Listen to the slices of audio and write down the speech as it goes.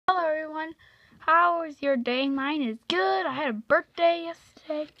everyone. How was your day? Mine is good. I had a birthday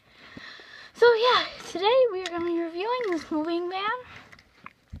yesterday. So yeah, today we are going to be reviewing this moving van,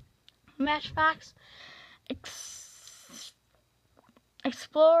 Matchbox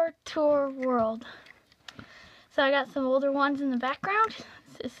Explore Tour World. So I got some older ones in the background.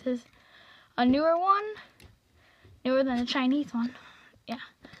 This is a newer one, newer than the Chinese one. Yeah,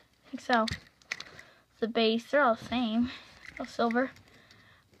 I think so. The base, they're all the same, all silver.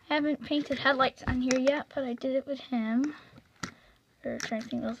 I haven't painted headlights on here yet, but I did it with him, or turn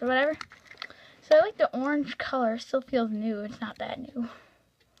signals or whatever. So I like the orange color, still feels new, it's not that new.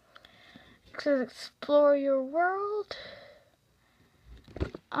 It says explore your world.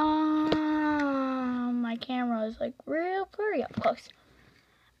 My camera is like real pretty up close.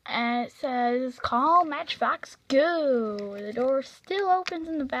 And it says, call Matchbox, go. The door still opens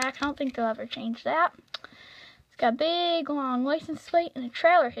in the back. I don't think they'll ever change that. It's got a big, long license plate and a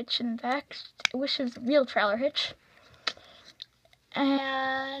trailer hitch in the back. I wish it was a real trailer hitch.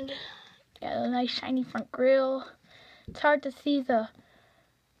 And, yeah, a nice shiny front grille. It's hard to see the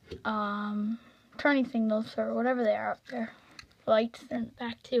turning signals or whatever they are up there. The lights are in the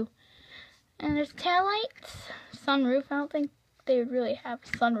back, too. And there's taillights, sunroof. I don't think they would really have a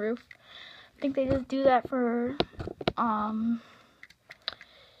sunroof. I think they just do that for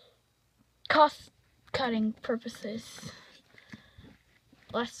cost-cutting purposes.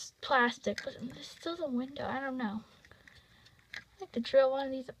 Less plastic, but there's still the window. I don't know. I like to drill one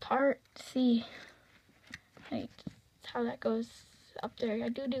of these apart to see how that goes up there. I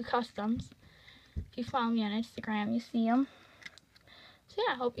do customs. If you follow me on Instagram, you see them. So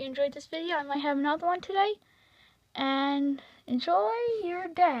yeah, I hope you enjoyed this video. I might have another one today. And enjoy your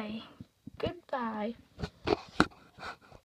day. Goodbye.